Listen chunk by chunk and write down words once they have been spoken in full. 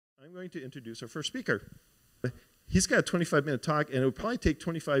I'm going to introduce our first speaker. He's got a 25-minute talk, and it would probably take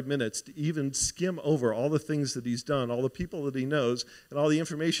 25 minutes to even skim over all the things that he's done, all the people that he knows, and all the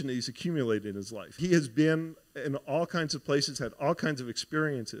information that he's accumulated in his life. He has been in all kinds of places, had all kinds of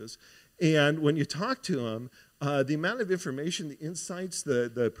experiences, and when you talk to him, the amount of information, the insights,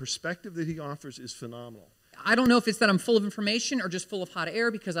 the perspective that he offers is phenomenal. I don't know if it's that I'm full of information or just full of hot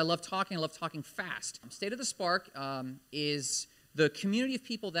air because I love talking fast. State of the Spark is the community of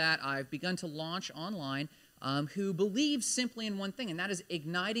people that I've begun to launch online who believe simply in one thing, and that is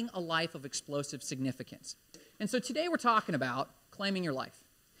igniting a life of explosive significance. And so today we're talking about claiming your life.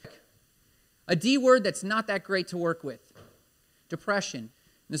 A D word that's not that great to work with. Depression.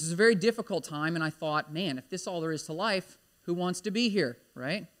 This is a very difficult time, and I thought, man, if this is all there is to life, who wants to be here,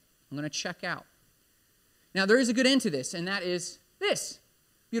 right? I'm going to check out. Now, there is a good end to this, and that is this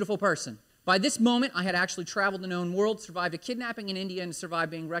beautiful person. By this moment, I had actually traveled the known world, survived a kidnapping in India, and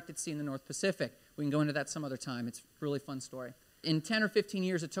survived being wrecked at sea in the North Pacific. We can go into that some other time. It's a really fun story. In 10 or 15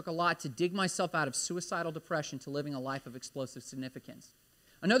 years, it took a lot to dig myself out of suicidal depression to living a life of explosive significance.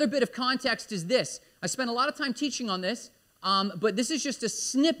 Another bit of context is this. I spent a lot of time teaching on this, but this is just a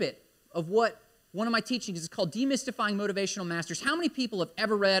snippet of what one of my teachings is called Demystifying Motivational Masters. How many people have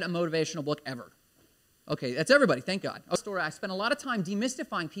ever read a motivational book ever? Okay, that's everybody, thank God. I spent a lot of time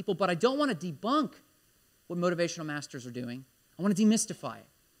demystifying people, but I don't want to debunk what motivational masters are doing. I want to demystify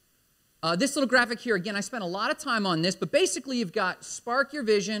it. This little graphic here, again, I spent a lot of time on this, but basically you've got spark your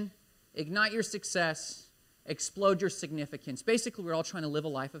vision, ignite your success, explode your significance. Basically, we're all trying to live a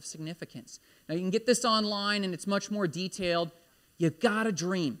life of significance. Now, you can get this online, and it's much more detailed. You've got to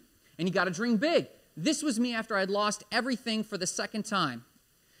dream, and you got to dream big. This was me after I'd lost everything for the second time.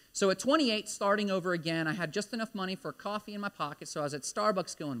 So at 28, starting over again, I had just enough money for a coffee in my pocket, so I was at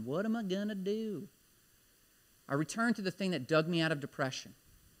Starbucks going, what am I going to do? I returned to the thing that dug me out of depression.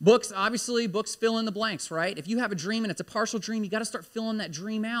 Books, obviously, books fill in the blanks, right? If you have a dream and it's a partial dream, you got to start filling that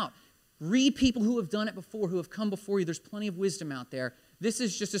dream out. Read people who have done it before, who have come before you. There's plenty of wisdom out there. This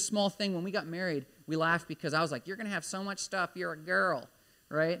is just a small thing. When we got married, we laughed because I was like, you're going to have so much stuff. You're a girl,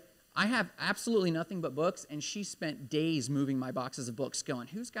 right? I have absolutely nothing but books, and she spent days moving my boxes of books going,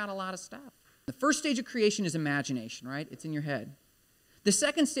 who's got a lot of stuff? The first stage of creation is imagination, right? It's in your head. The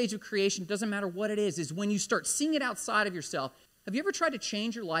second stage of creation, doesn't matter what it is when you start seeing it outside of yourself. Have you ever tried to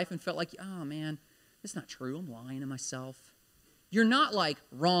change your life and felt like, oh man, that's not true, I'm lying to myself? You're not like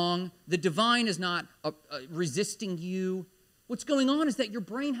wrong. The divine is not resisting you. What's going on is that your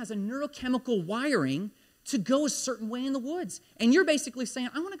brain has a neurochemical wiring to go a certain way in the woods. And you're basically saying,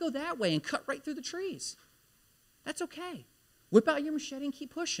 I want to go that way and cut right through the trees. That's okay. Whip out your machete and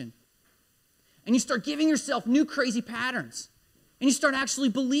keep pushing. And you start giving yourself new crazy patterns. And you start actually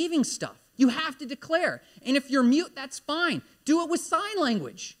believing stuff. You have to declare. And if you're mute, that's fine. Do it with sign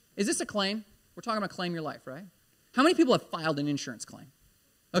language. Is this a claim? We're talking about claim your life, right? How many people have filed an insurance claim?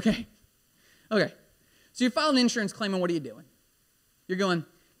 Okay. Okay. So you filed an insurance claim, and what are you doing? You're going,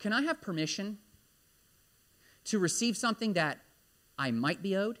 can I have permission to receive something that I might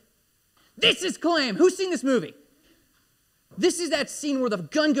be owed? This is claim. Who's seen this movie? This is that scene where the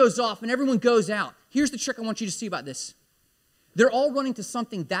gun goes off and everyone goes out. Here's the trick I want you to see about this. They're all running to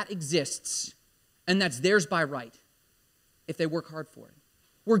something that exists, and that's theirs by right, if they work hard for it.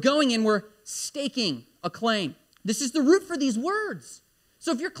 We're going and we're staking a claim. This is the root for these words.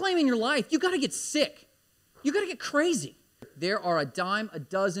 So if you're claiming your life, you got to get sick. You got to get crazy. There are a dime a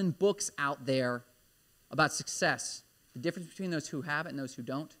dozen books out there about success. The difference between those who have it and those who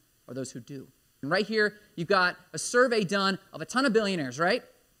don't, or those who do. And right here, you've got a survey done of a ton of billionaires, right?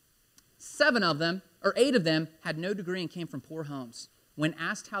 7 of them, or 8 of them, had no degree and came from poor homes. When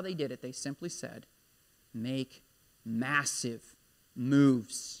asked how they did it, they simply said, make massive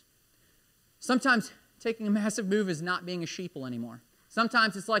moves. Sometimes taking a massive move is not being a sheeple anymore.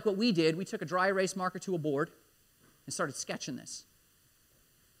 Sometimes it's like what we did. We took a dry erase marker to a board and started sketching this.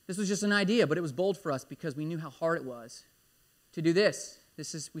 This was just an idea, but it was bold for us because we knew how hard it was to do this.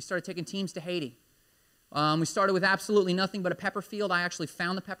 We started taking teams to Haiti. We started with absolutely nothing but a pepper field. I actually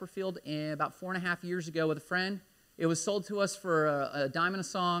found the pepper field about 4.5 years ago with a friend. It was sold to us for a dime and a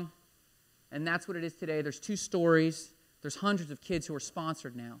song, and that's what it is today. There's 2 stories. There's hundreds of kids who are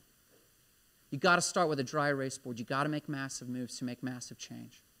sponsored now. You got to start with a dry erase board. You got to make massive moves to make massive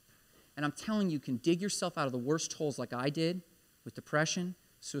change. And I'm telling you, you can dig yourself out of the worst holes like I did with depression,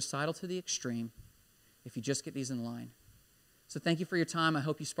 suicidal to the extreme, if you just get these in line. So thank you for your time. I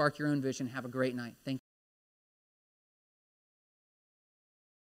hope you spark your own vision. Have a great night. Thank you.